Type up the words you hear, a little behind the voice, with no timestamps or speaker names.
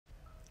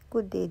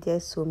Good day, dear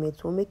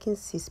soulmates. We're making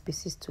 6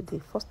 pieces today.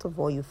 First of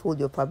all, you fold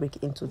your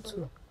fabric into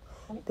 2.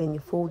 Then you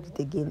fold it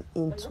again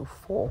into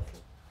 4.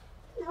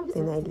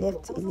 Then I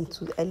left a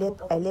little. I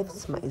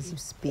left my zip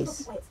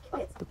space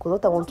because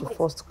what I want to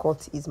first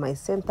cut is my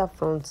center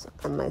front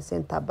and my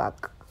center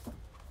back.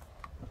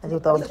 That's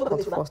what I want to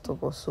cut first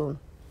of all. So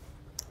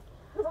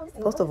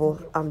first of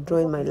all, I'm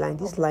drawing my line.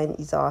 This line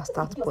is our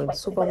start point.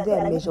 So from there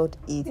I measured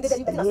 8.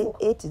 The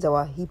 8 is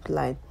our hip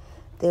line.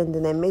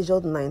 Then I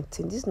measured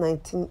 19. This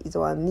 19 is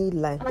our knee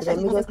line. Then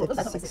I measured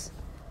 36,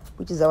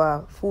 which is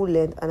our full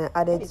length, and I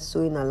added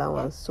sewing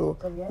allowance. So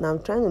now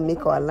I'm trying to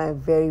make our line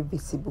very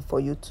visible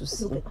for you to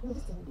see.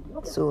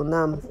 So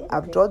now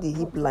I've drawn the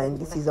hip line.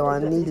 This is our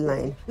knee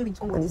line,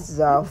 and this is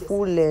our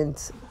full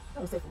length.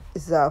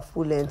 This is our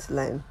full length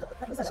line.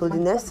 So the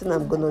next thing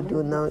I'm gonna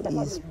do now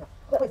is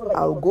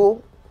I'll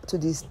go to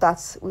the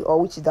start,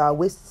 or which is our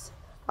waist.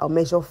 I'll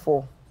measure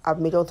 4. I've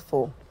measured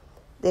 4.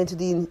 Then to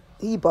the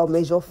hip, I'll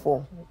measure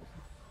 4.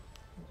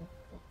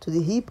 To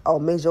the hip,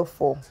 I'll measure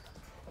 4.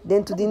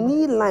 Then to the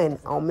knee line,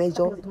 I'll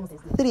measure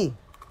 3.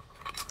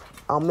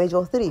 I'll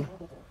measure 3.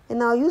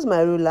 And I'll use my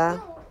ruler.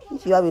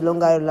 If you have a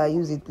longer ruler,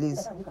 use it,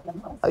 please.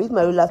 I'll use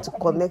my ruler to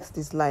connect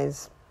these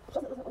lines.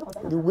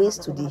 The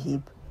waist to the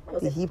hip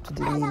to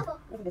the knee.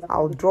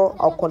 I'll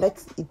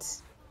connect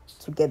it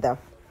together.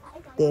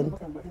 Then,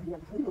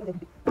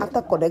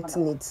 after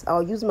connecting it,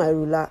 I'll use my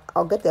ruler.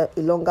 I'll get a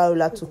longer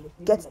ruler to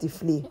get the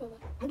flea.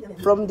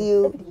 From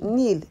the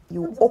nail,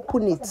 you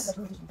open it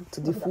to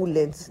the full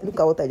length.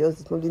 Look at what I just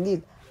did. From the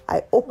nail,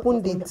 I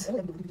opened it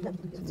to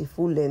the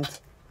full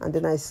length, and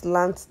then I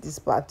slant this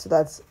part so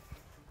that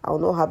I will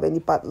not have any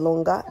part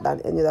longer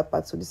than any other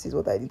part. So this is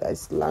what I did. I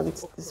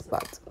slant this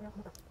part.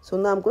 So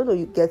now I'm going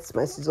to get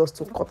my scissors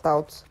to cut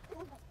out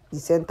the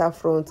center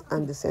front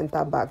and the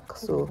center back.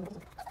 So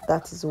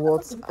that is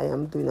what I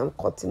am doing. I'm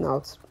cutting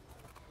out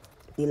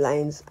the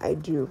lines I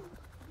drew.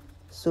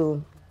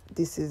 So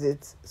this is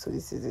it.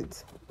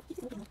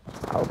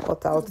 I'll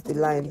cut out the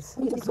lines.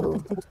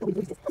 So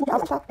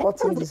after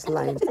cutting this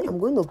line, I'm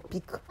going to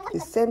pick the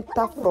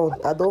center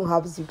front that don't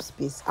have zip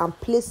space and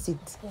place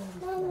it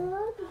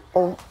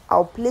on.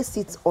 I'll place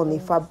it on a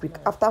fabric.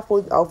 After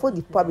fold, I'll fold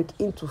the fabric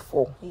into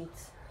 4.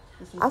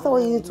 After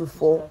folding into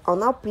 4, I'll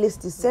now place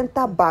the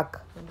center back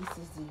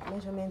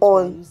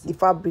on the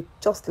fabric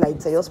just like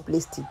this. I just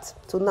placed it.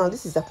 So now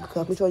this is the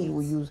calculation you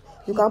will use.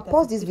 You can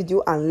pause this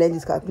video and learn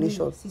this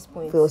calculation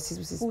for your 6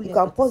 pieces. You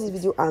can pause this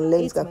video and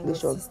learn this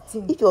calculation.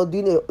 If you're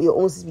doing your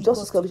own 6 pieces,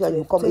 just this calculation,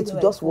 you come, it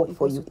will just work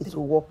for you. It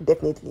will work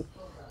definitely.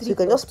 So you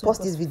can just pause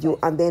this video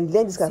and then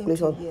learn this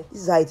calculation.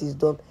 This is how it is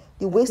done.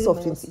 The waist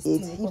of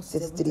 28, hip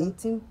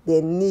 33,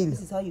 then knee.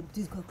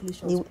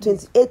 The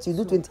 28, you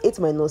do 28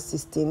 minus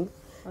 16.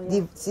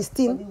 The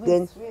 16,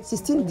 then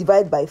 16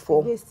 divided by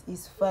 4.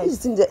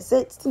 16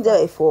 divided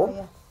by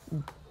 4,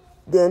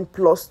 then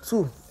plus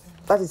 2.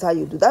 That is how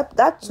you do that.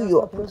 That 2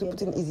 you're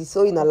putting is the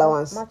sewing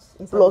allowance,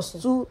 plus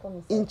 2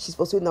 inches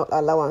for sewing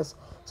allowance.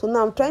 So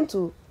now I'm trying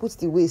to put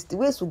the waist. The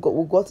waist we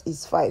got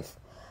is 5.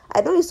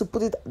 I don't need to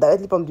put it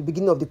directly from the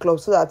beginning of the club,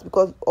 so that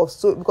because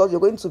you're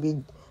going to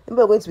be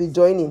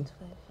joining.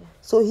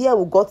 So here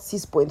we got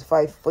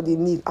 6.5 for the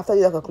knee. After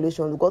the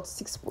calculation, we got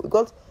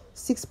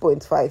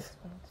 6.5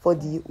 for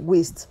the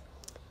waist.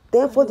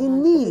 Then for the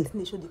knee,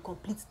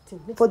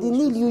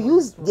 you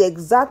use the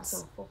exact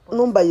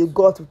number you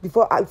got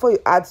before you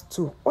add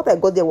 2. What I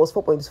got there was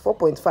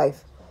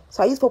 4.5.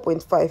 So I used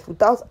 4.5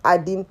 without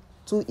adding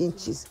 2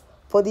 inches.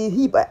 For the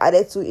hip, I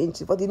added 2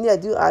 inches. For the knee, I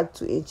didn't add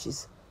 2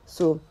 inches.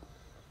 So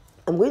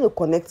I'm going to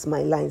connect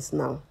my lines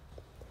now.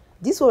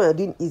 This one I'm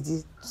doing is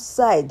the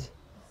side.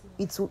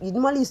 It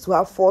normally used to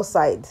have 4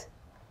 sides.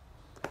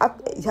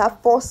 It has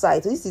 4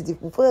 sides. So this is the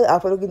before I'm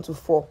looking to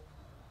 4.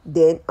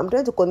 Then I'm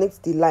trying to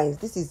connect the lines.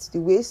 This is the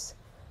waist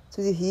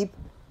to the hip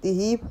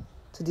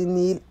to the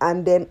knee,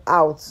 and then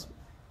out.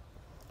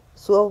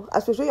 So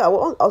as I show you, I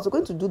was also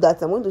going to do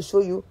that. I'm going to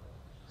show you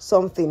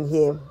something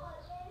here.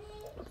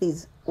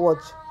 Please watch.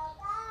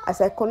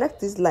 As I connect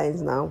these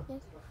lines now,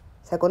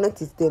 as I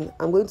connect it, then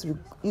I'm going to be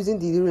using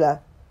the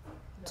ruler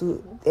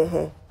to the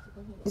hair.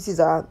 This is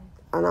and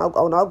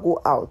I'll now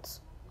go out.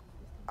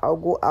 I'll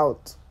go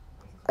out.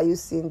 Are you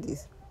seeing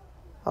this?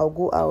 I'll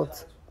go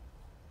out.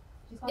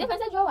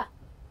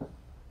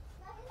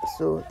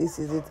 So this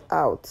is it,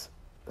 out.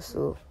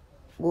 So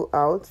go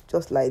out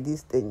just like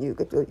this. Then you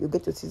get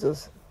your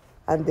scissors,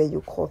 and then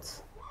you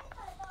cut,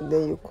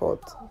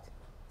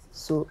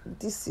 So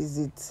this is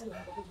it.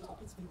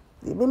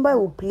 Remember,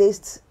 we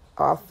placed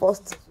our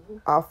first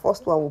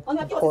one we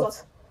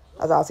cut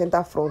as our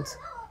center front.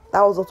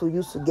 That was what we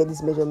used to get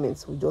these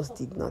measurements we just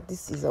did. Now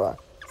this is our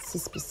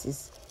 6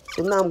 pieces.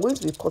 So now I'm going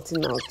to be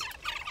cutting out.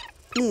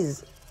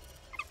 Please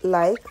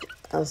like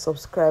and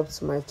subscribe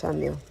to my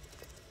channel.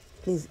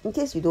 Please, in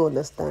case you don't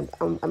understand,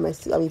 I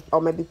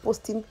might be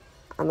posting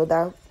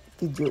another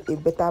video, a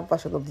better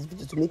version of this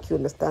video to make you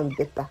understand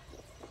better.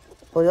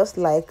 But just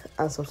like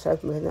and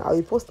subscribe to my channel. I'll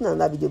be posting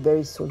another video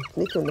very soon to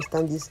make you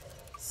understand these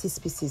 6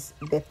 pieces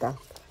better.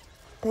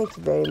 Thank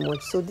you very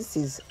much. So this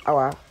is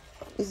our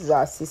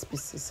 6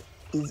 pieces.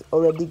 is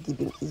already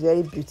giving. It's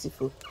very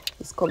beautiful.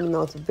 It's coming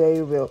out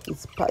very well.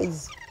 Is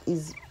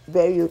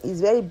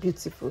very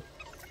beautiful.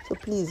 So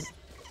please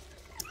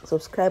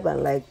subscribe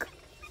and like.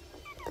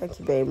 Thank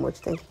you very much.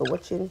 Thank you for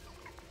watching.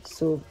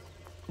 So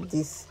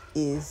this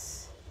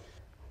is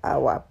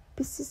our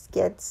PC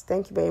skirts.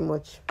 Thank you very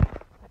much.